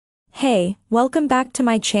Hey, welcome back to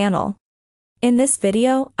my channel. In this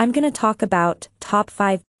video, I'm gonna talk about top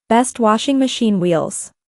 5 best washing machine wheels.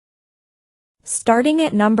 Starting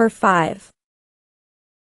at number 5.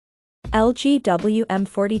 LG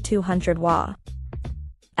WM4200 WA.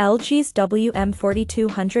 LG's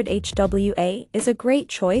WM4200 HWA is a great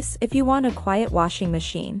choice if you want a quiet washing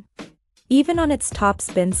machine. Even on its top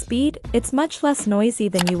spin speed, it's much less noisy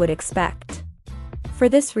than you would expect. For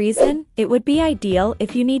this reason, it would be ideal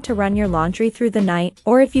if you need to run your laundry through the night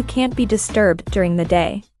or if you can't be disturbed during the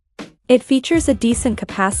day. It features a decent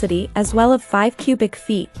capacity as well of 5 cubic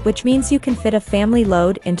feet, which means you can fit a family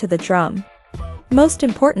load into the drum. Most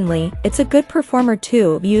importantly, it's a good performer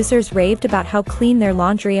too. Users raved about how clean their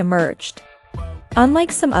laundry emerged.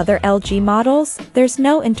 Unlike some other LG models, there's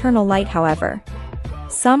no internal light however.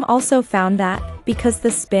 Some also found that, because the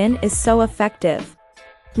spin is so effective,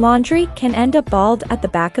 laundry can end up balled at the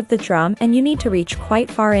back of the drum and you need to reach quite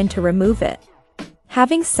far in to remove it.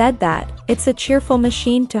 Having said that, it's a cheerful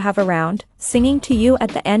machine to have around, singing to you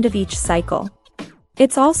at the end of each cycle.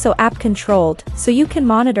 It's also app-controlled, so you can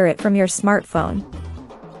monitor it from your smartphone.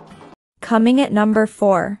 Coming at number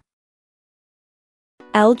 4.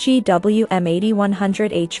 LG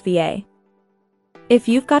WM8100 HVA. If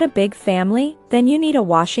you've got a big family, then you need a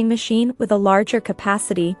washing machine with a larger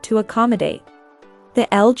capacity to accommodate. The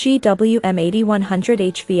LG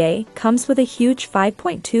WM8100 HVA comes with a huge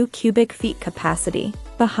 5.2 cubic feet capacity,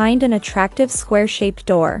 behind an attractive square-shaped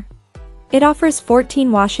door. It offers 14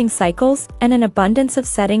 washing cycles and an abundance of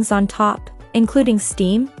settings on top, including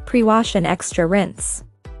steam, pre-wash and extra rinse.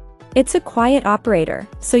 It's a quiet operator,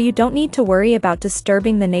 so you don't need to worry about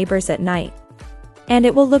disturbing the neighbors at night. And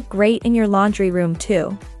it will look great in your laundry room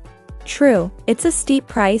too. True, it's a steep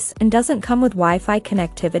price and doesn't come with Wi-Fi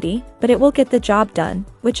connectivity, but it will get the job done,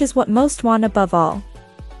 which is what most want above all.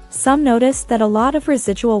 Some notice that a lot of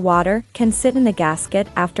residual water can sit in the gasket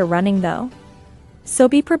after running though. So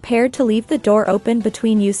be prepared to leave the door open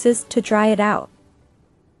between uses to dry it out.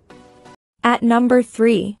 At number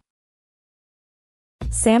 3.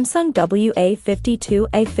 Samsung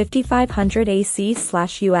WA52A5500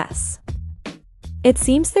 AC/US. It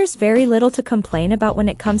seems there's very little to complain about when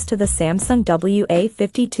it comes to the Samsung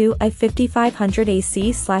WA52A5500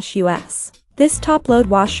 AC/US. This top-load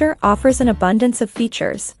washer offers an abundance of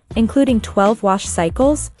features, including 12 wash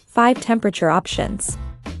cycles, 5 temperature options,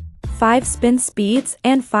 5 spin speeds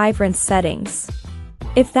and 5 rinse settings.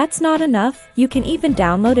 If that's not enough, you can even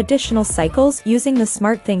download additional cycles using the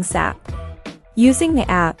SmartThings app. Using the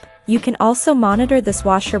app, you can also monitor this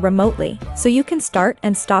washer remotely, so you can start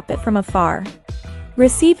and stop it from afar.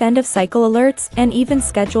 Receive end-of-cycle alerts and even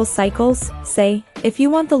schedule cycles, say, if you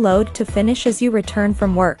want the load to finish as you return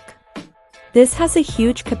from work. This has a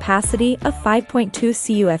huge capacity of 5.2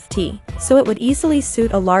 CUFT, so it would easily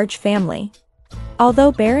suit a large family.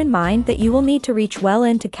 Although bear in mind that you will need to reach well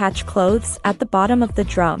in to catch clothes at the bottom of the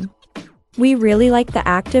drum. We really like the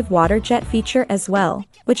active water jet feature as well,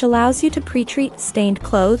 which allows you to pre-treat stained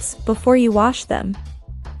clothes before you wash them.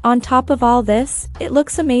 On top of all this, it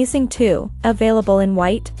looks amazing too. Available in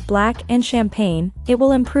white, black and champagne, it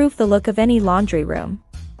will improve the look of any laundry room.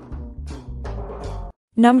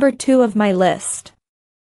 Number 2 of my list.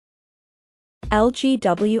 LG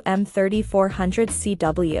WM3400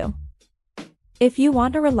 CW. If you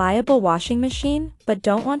want a reliable washing machine, but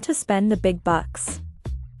don't want to spend the big bucks,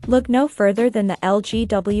 look no further than the LG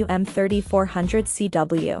WM3400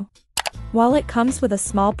 CW. While it comes with a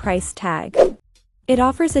small price tag, it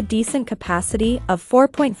offers a decent capacity of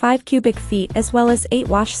 4.5 cubic feet as well as 8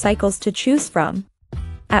 wash cycles to choose from.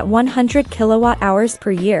 At 100 kilowatt-hours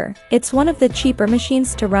per year, it's one of the cheaper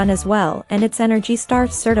machines to run as well, and it's Energy Star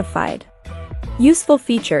certified. Useful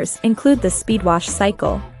features include the speed wash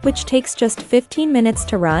cycle, which takes just 15 minutes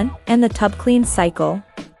to run, and the tub clean cycle,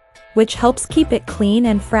 which helps keep it clean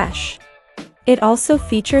and fresh. It also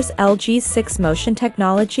features LG's 6-motion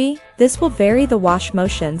technology. This will vary the wash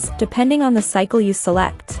motions depending on the cycle you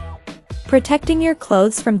select, protecting your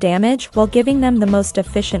clothes from damage while giving them the most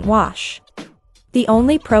efficient wash. The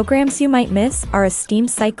only programs you might miss are a steam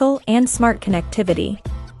cycle and smart connectivity.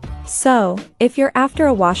 So, if you're after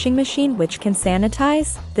a washing machine which can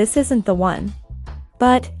sanitize, this isn't the one.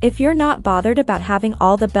 But, if you're not bothered about having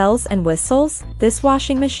all the bells and whistles, this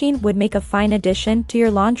washing machine would make a fine addition to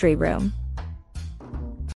your laundry room.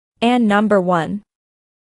 And number 1.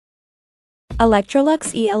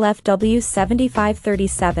 Electrolux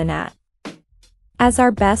ELFW7537 as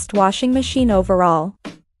our best washing machine overall.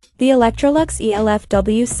 The Electrolux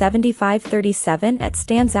ELFW7537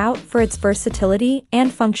 stands out for its versatility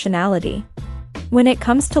and functionality. When it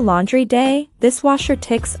comes to laundry day, this washer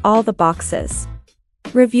ticks all the boxes.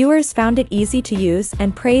 Reviewers found it easy to use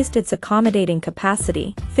and praised its accommodating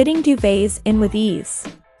capacity, fitting duvets in with ease.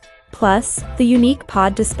 Plus, the unique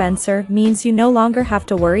pod dispenser means you no longer have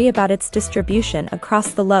to worry about its distribution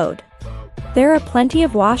across the load. There are plenty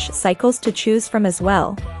of wash cycles to choose from as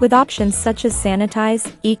well, with options such as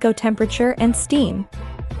sanitize, eco-temperature, and steam.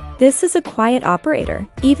 This is a quiet operator,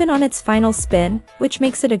 even on its final spin, which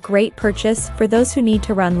makes it a great purchase for those who need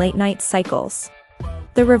to run late-night cycles.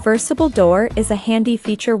 The reversible door is a handy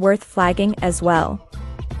feature worth flagging as well.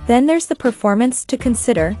 Then there's the performance to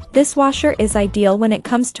consider. This washer is ideal when it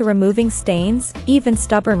comes to removing stains, even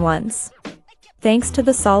stubborn ones, thanks to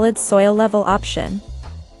the solid soil level option.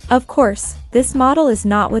 Of course, this model is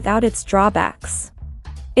not without its drawbacks.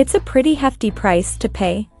 It's a pretty hefty price to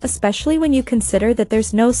pay, especially when you consider that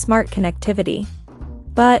there's no smart connectivity.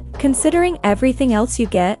 But, considering everything else you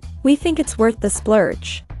get, we think it's worth the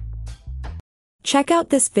splurge. Check out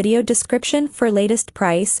this video description for latest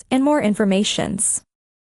price and more informations.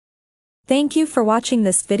 Thank you for watching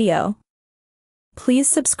this video. Please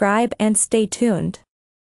subscribe and stay tuned.